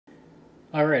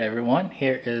Alright everyone,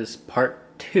 here is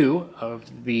part 2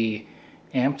 of the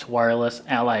amped wireless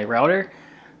Ally router.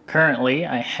 Currently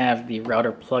I have the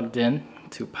router plugged in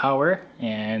to power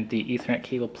and the Ethernet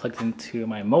cable plugged into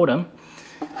my modem.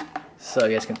 So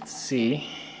you guys can see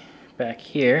back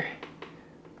here,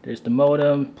 there's the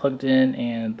modem plugged in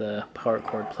and the power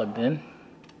cord plugged in.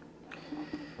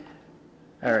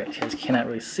 Alright, you guys cannot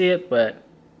really see it, but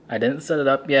I didn't set it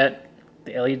up yet.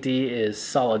 The LED is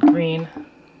solid green.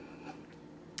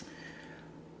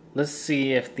 Let's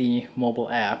see if the mobile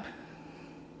app,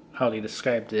 how they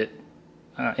described it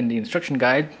in the instruction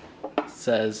guide,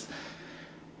 says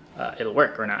it'll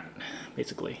work or not,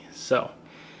 basically. So,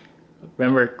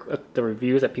 remember the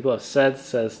reviews that people have said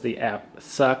says the app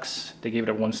sucks. They gave it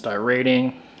a 1-star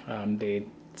rating. They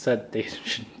said they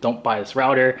don't buy this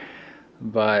router,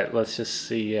 but let's just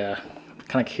see. I'm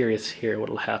kind of curious here what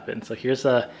will happen. So here's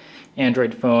a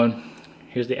Android phone.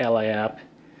 Here's the Ally app.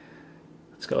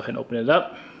 Let's go ahead and open it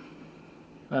up.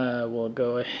 We'll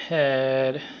go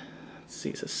ahead, let's see,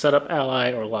 it says setup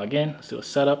Ally or log in. Let's do a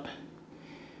setup.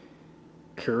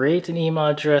 Create an email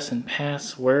address and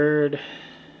password.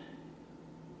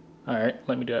 Alright,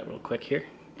 let me do that real quick here.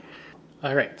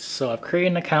 Alright, so I've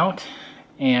created an account,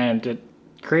 and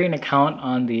creating an account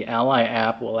on the Ally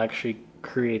app will actually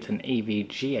create an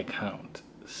AVG account.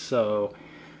 So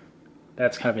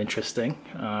that's kind of interesting.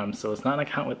 So it's not an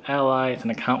account with Ally, it's an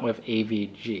account with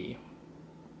AVG.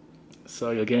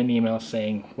 So you'll get an email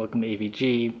saying, welcome to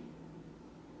AVG,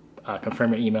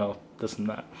 confirm your email, this and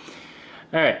that.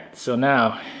 Alright, so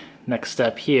now, next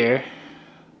step here,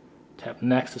 tap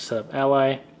next to set up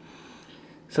Ally. It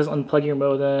says unplug your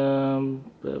modem,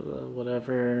 blah, blah,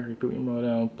 whatever, reboot your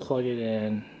modem, plug it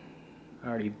in. I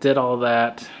already did all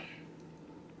that.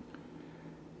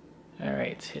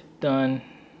 Alright, hit done.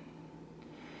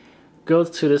 Go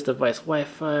to this device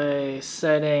Wi-Fi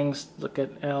settings, look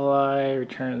at Ally,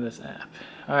 return to this app.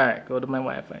 Alright, go to my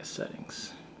Wi-Fi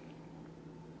settings.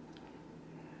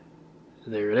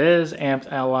 There it is,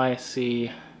 amped Ally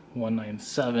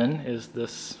C197 is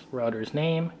this router's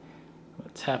name. I'm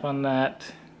gonna tap on that,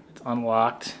 it's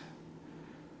unlocked,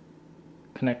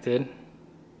 connected.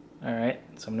 Alright,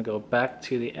 so I'm gonna go back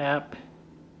to the app.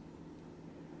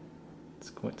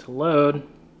 It's going to load.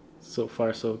 So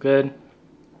far so good.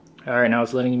 Alright, now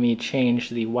it's letting me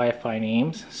change the Wi-Fi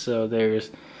names. So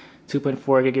there's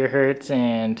 2.4 gigahertz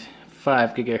and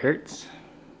 5 gigahertz.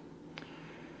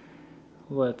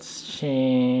 Let's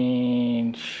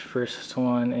change, first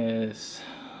one is,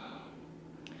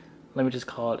 let me just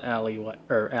call it Ally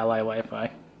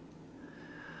Wi-Fi.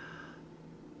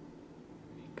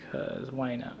 Because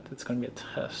why not? It's going to be a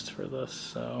test for this,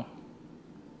 so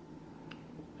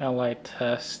Ally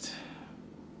test.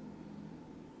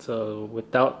 So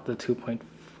without the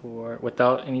 2.4,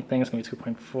 without anything, it's going to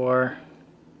be 2.4.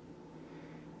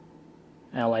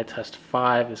 Ally test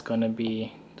 5 is going to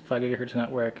be 5 gigahertz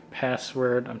network.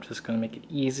 Password, I'm just going to make it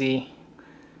easy.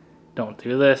 Don't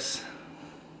do this.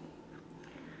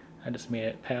 I just made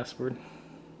it password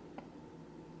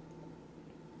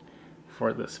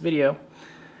for this video.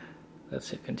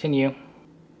 Let's hit continue.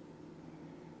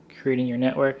 Creating your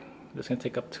network. This is going to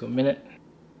take up to a minute.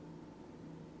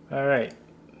 Alright.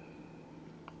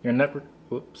 Your network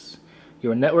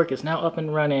is now up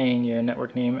and running. Your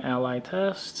network name Ally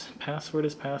test. Password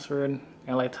is password.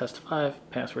 Ally test 5.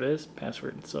 Password is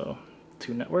password. So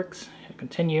 2 networks. Hit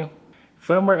continue.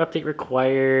 Firmware update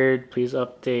required. Please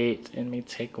update. It may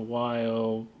take a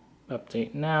while.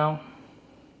 Update now.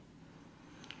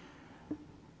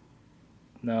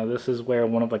 Now this is where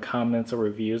one of the comments or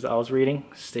reviews I was reading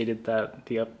stated that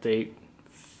the update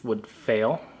would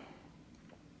fail.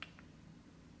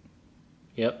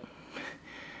 Yep.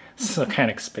 So I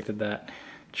kind of expected that.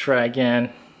 Try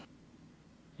again.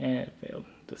 And it failed.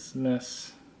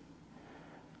 Dismiss.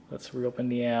 Let's reopen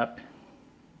the app.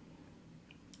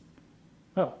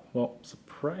 Oh, well,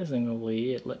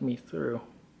 surprisingly, it let me through.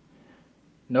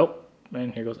 Nope.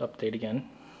 And here goes update again.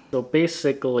 So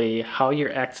basically, how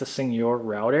you're accessing your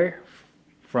router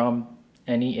from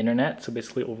any internet, so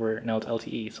basically over, now it's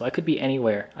LTE. So I could be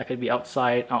anywhere. I could be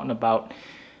outside, out and about.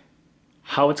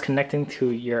 How it's connecting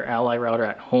to your Ally router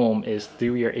at home is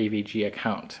through your AVG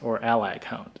account or Ally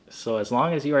account. So as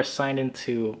long as you are signed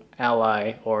into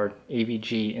Ally or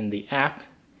AVG in the app,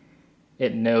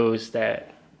 it knows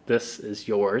that this is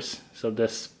yours. So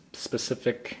this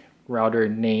specific router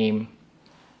name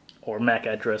or MAC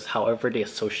address, however they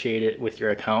associate it with your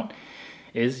account,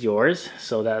 is yours.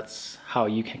 So that's how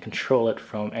you can control it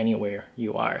from anywhere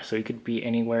you are. So you could be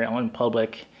anywhere out in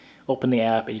public, open the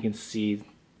app, and you can see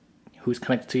who's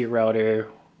connected to your router,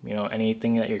 you know,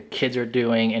 anything that your kids are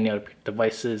doing, any other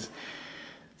devices.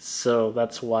 So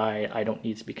that's why I don't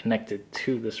need to be connected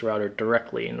to this router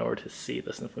directly in order to see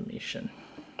this information.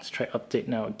 Let's try update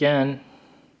now again.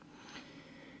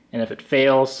 And if it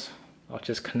fails, I'll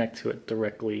just connect to it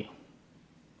directly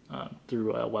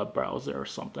through a web browser or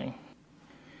something.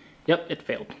 Yep, it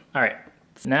failed. All right.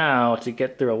 Now, to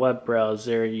get through a web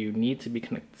browser, you need to be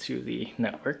connected to the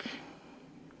network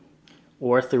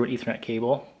or through an Ethernet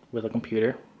cable with a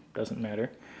computer. Doesn't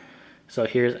matter. So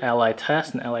here's Ally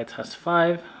Test and Ally Test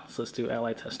 5. So let's do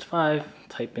Ally Test 5.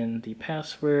 Type in the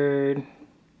password.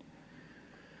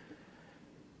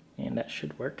 And that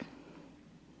should work.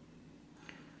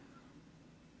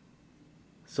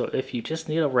 So if you just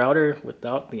need a router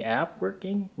without the app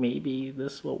working, maybe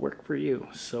this will work for you.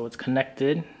 So it's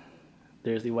connected.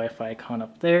 There's the Wi-Fi icon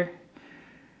up there.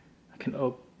 I can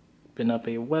open up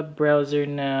a web browser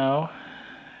now.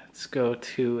 Let's go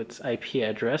to its IP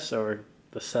address or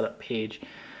the setup page.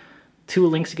 2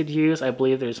 links you could use. I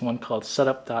believe there's one called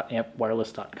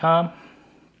setup.ampwireless.com,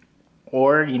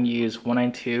 or you can use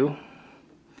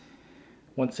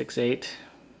 192.168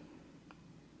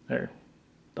 or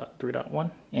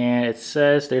 3.1, and it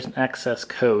says there's an access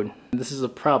code. This is a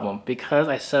problem because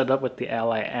I set it up with the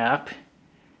Ally app.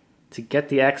 To get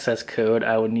the access code,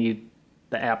 I would need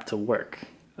the app to work.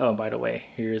 Oh, by the way,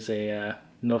 here's a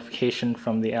notification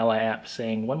from the Ally app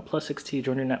saying 1+6T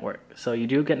joined your network. So you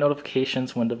do get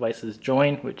notifications when devices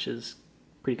join, which is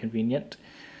pretty convenient.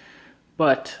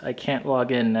 But I can't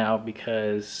log in now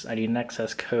because I need an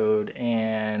access code,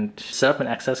 and to set up an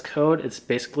access code, it's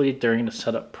basically during the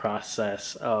setup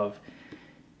process of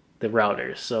the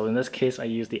router. So in this case, I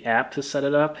use the app to set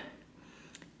it up.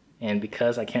 And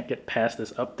because I can't get past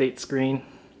this update screen,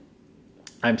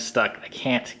 I'm stuck. I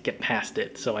can't get past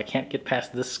it. So I can't get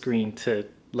past this screen to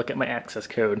look at my access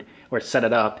code or set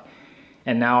it up.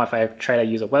 And now if I try to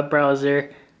use a web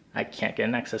browser, I can't get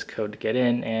an access code to get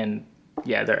in, and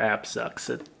yeah, their app sucks.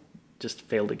 It just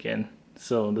failed again.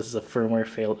 So this is a firmware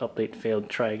failed, update failed,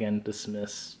 try again,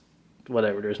 dismiss,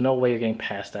 whatever. There's no way you're getting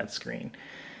past that screen.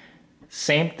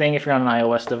 Same thing if you're on an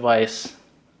iOS device.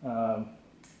 I'll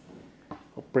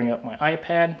bring up my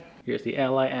iPad. Here's the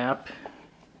Ally app.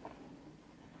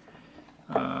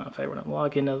 If I want to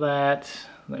log into that,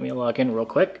 let me log in real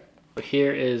quick. So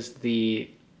here is the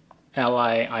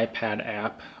Ally iPad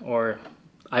app or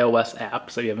iOS app.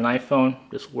 So if you have an iPhone,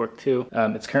 this will work too.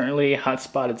 It's currently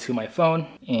hotspotted to my phone,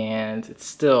 and it's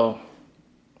still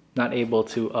not able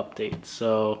to update.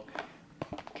 So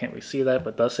can't really see that,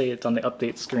 but it does say it's on the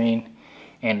update screen.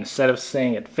 And instead of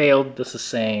saying it failed, this is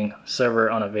saying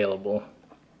server unavailable.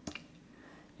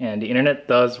 And the internet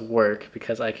does work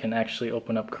because I can actually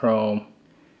open up Chrome.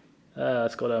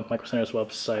 Let's go to Micro Center's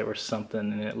website or something,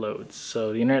 and it loads.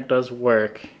 So the internet does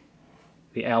work.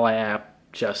 The Ally app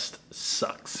just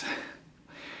sucks.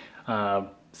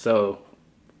 So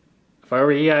if I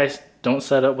were you guys, don't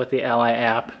set up with the Ally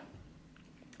app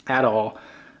at all.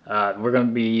 We're going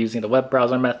to be using the web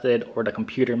browser method or the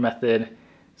computer method.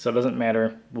 So it doesn't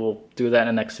matter. We'll do that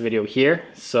in the next video here.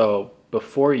 So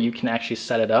before you can actually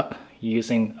set it up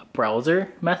using a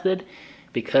browser method,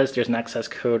 because there's an access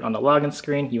code on the login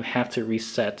screen, you have to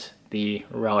reset the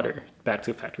router back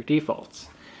to factory defaults.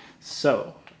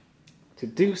 So to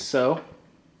do so,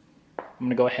 I'm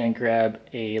going to go ahead and grab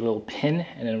a little pin,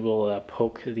 and then we'll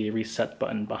poke the reset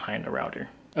button behind the router.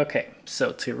 Okay,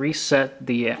 so to reset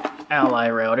the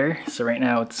Ally router, so right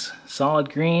now it's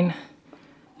solid green.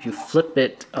 If you flip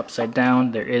it upside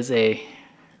down, there is a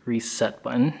reset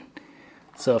button.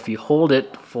 So if you hold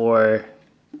it for,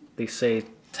 they say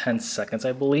 10 seconds,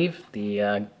 I believe,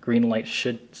 the green light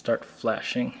should start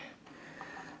flashing.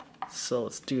 So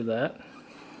let's do that.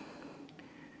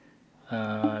 You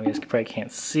guys probably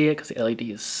can't see it because the LED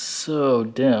is so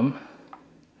dim.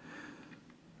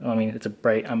 I mean, it's a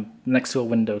bright, I'm next to a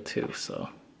window too, so.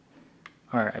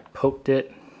 Alright, I poked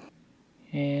it,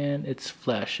 and it's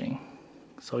flashing.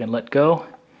 So I can let go.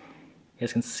 You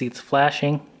guys can see it's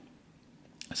flashing.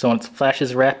 So when it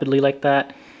flashes rapidly like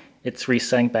that, it's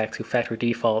resetting back to factory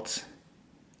defaults,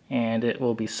 and it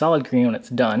will be solid green when it's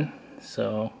done.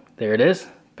 So there it is,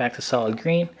 back to solid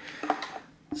green.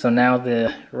 So now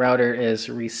the router is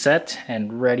reset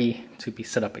and ready to be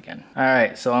set up again.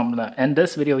 Alright, so I'm going to end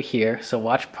this video here. So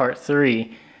watch part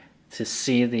 3 to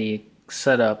see the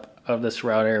setup of this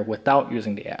router without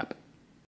using the app.